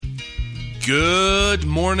Good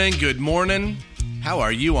morning, good morning. How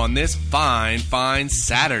are you on this fine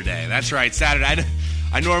Saturday? That's right, Saturday.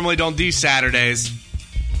 I normally don't do Saturdays.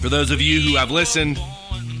 For those of you who have listened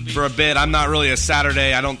for a bit, I'm not really a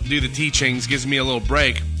Saturday. I don't do the teachings. Gives me a little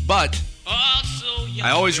break. But I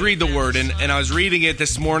always read the Word, and I was reading it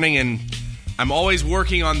this morning, and I'm always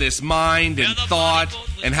working on this mind and thought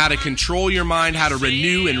and how to control your mind, how to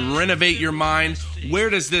renew and renovate your mind.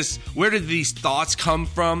 Where did these thoughts come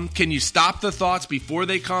from? Can you stop the thoughts before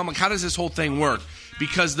they come? Like, how does this whole thing work?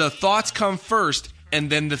 Because the thoughts come first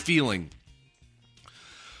and then the feeling.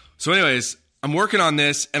 So anyways, I'm working on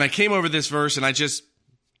this, and I came over this verse, and a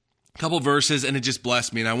couple verses, and it just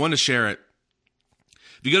blessed me, and I want to share it.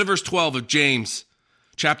 If you go to verse 12 of James,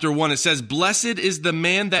 chapter 1, it says, "Blessed is the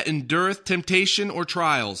man that endureth temptation or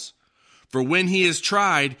trials, for when he is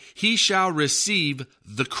tried, he shall receive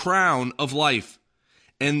the crown of life,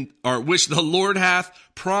 which the Lord hath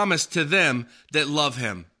promised to them that love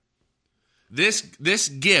him." This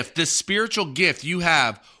gift, this spiritual gift you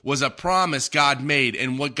have, was a promise God made,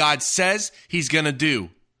 and what God says he's going to do.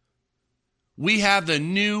 We have the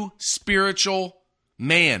new spiritual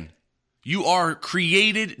man. You are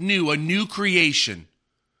created new, a new creation.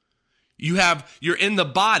 You're in the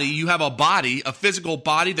body, you have a body, a physical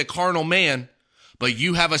body, the carnal man, but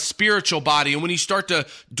you have a spiritual body. And when you start to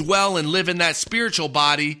dwell and live in that spiritual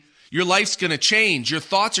body, your life's going to change. Your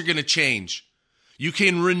thoughts are going to change. You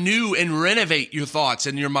can renew and renovate your thoughts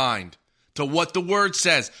and your mind to what the Word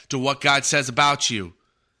says, to what God says about you.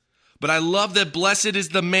 But I love that blessed is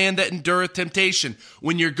the man that endureth temptation.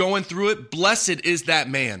 When you're going through it, blessed is that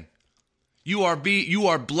man. You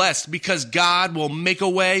are blessed because God will make a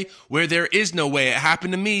way where there is no way. It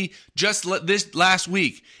happened to me just this last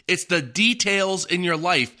week. It's the details in your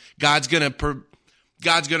life God's going to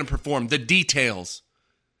perform, the details.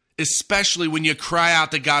 Especially when you cry out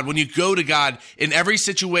to God, when you go to God in every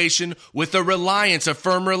situation with a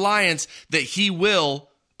firm reliance that he will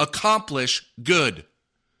accomplish good.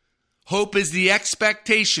 Hope is the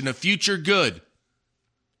expectation of future good.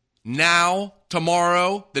 Now,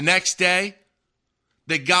 tomorrow, the next day,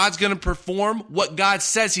 that God's going to perform what God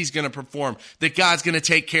says he's going to perform, that God's going to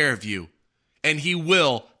take care of you. And he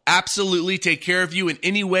will absolutely take care of you in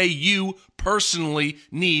any way you personally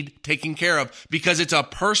need taken care of, because it's a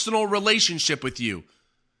personal relationship with you.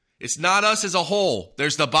 It's not us as a whole.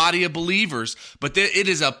 There's the body of believers, but it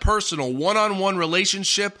is a personal one-on-one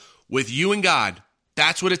relationship with you and God.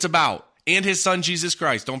 That's what it's about. And his son, Jesus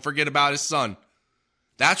Christ. Don't forget about his son.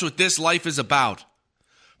 That's what this life is about.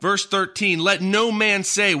 Verse 13, "Let no man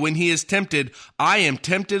say when he is tempted, I am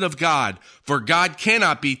tempted of God. For God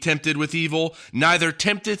cannot be tempted with evil, neither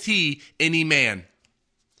tempteth he any man."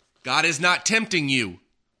 God is not tempting you.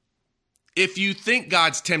 If you think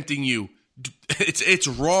God's tempting you, it's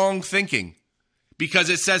wrong thinking. Because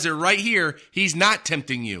it says it right here, he's not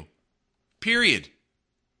tempting you. Period.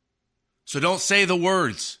 So don't say the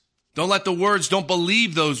words. Don't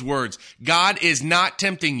believe those words. God is not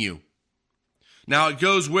tempting you. Now it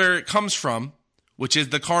goes where it comes from, which is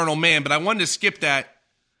the carnal man, but I wanted to skip that.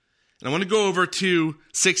 And I want to go over to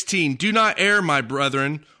 16. "Do not err, my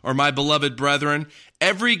brethren, or my beloved brethren.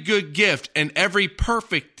 Every good gift and every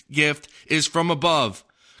perfect gift is from above,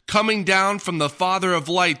 coming down from the Father of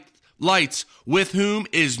lights, with whom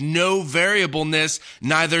is no variableness,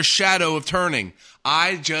 neither shadow of turning."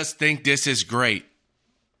 I just think this is great.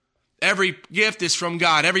 Every gift is from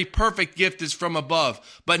God. Every perfect gift is from above.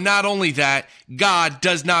 But not only that, God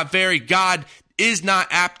does not vary. God is not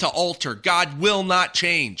apt to alter. God will not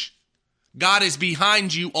change. God is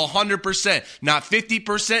behind you 100%. Not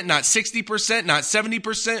 50%, not 60%, not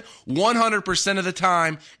 70%. 100% of the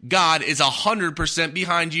time, God is 100%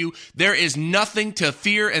 behind you. There is nothing to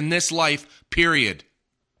fear in this life, period.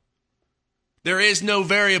 There is no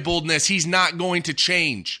variableness. He's not going to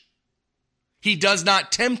change. He does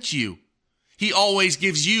not tempt you. He always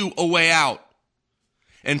gives you a way out.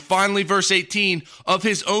 And finally, verse 18, "Of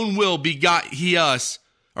his own will begat he us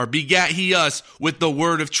with the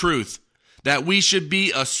word of truth, that we should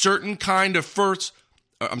be a kind of first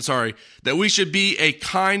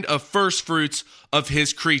fruits of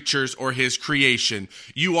his creatures," or his creation.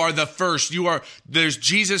 You are the first. There's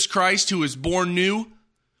Jesus Christ who is born new,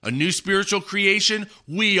 a new spiritual creation.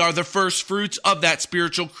 We are the first fruits of that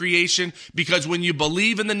spiritual creation, because when you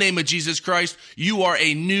believe in the name of Jesus Christ, you are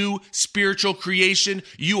a new spiritual creation.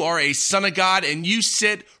 You are a son of God, and you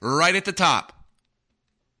sit right at the top.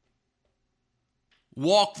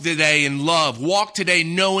 Walk today in love. Walk today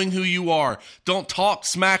knowing who you are. Don't talk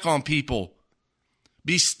smack on people.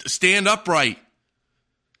 Stand upright.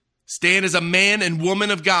 Stand as a man and woman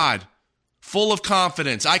of God. full of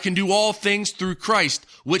confidence. I can do all things through Christ,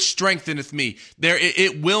 which strengtheneth me.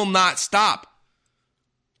 It will not stop.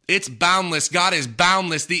 It's boundless. God is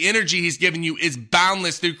boundless. The energy he's given you is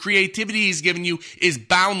boundless. The creativity he's given you is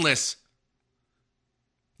boundless.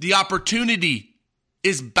 The opportunity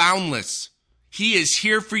is boundless. He is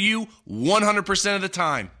here for you 100% of the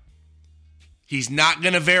time. He's not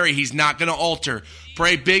going to vary. He's not going to alter.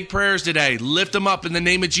 Pray big prayers today. Lift them up in the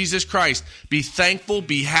name of Jesus Christ. Be thankful.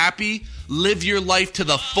 Be happy. Live your life to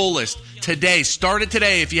the fullest today. Start it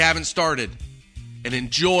today if you haven't started. And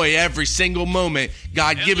enjoy every single moment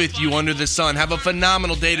God giveth you under the sun. Have a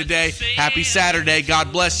phenomenal day today. Happy Saturday.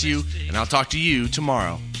 God bless you. And I'll talk to you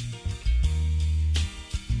tomorrow.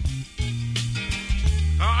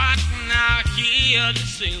 Oh, I can now hear the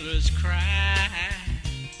sailors cry.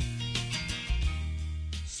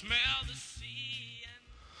 Smell the sea.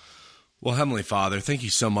 Well, Heavenly Father, thank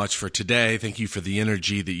you so much for today. Thank you for the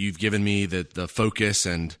energy that you've given me, the focus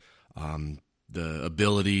and the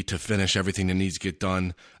ability to finish everything that needs to get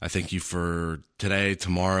done. I thank you for today,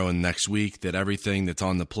 tomorrow, and next week, that everything that's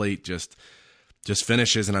on the plate just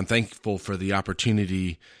finishes, and I'm thankful for the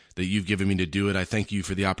opportunity that you've given me to do it. I thank you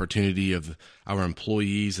for the opportunity of our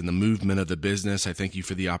employees and the movement of the business. I thank you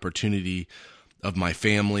for the opportunity of my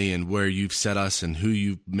family and where you've set us and who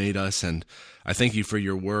you've made us. And I thank you for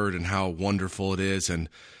your word and how wonderful it is, and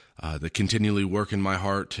the continually work in my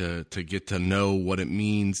heart to get to know what it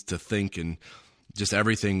means to think, and just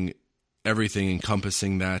everything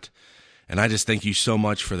encompassing that. And I just thank you so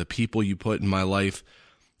much for the people you put in my life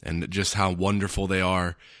and just how wonderful they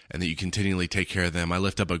are, and that you continually take care of them. I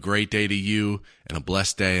lift up a great day to you and a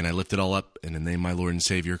blessed day, and I lift it all up in the name of my Lord and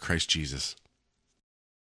Savior, Christ Jesus.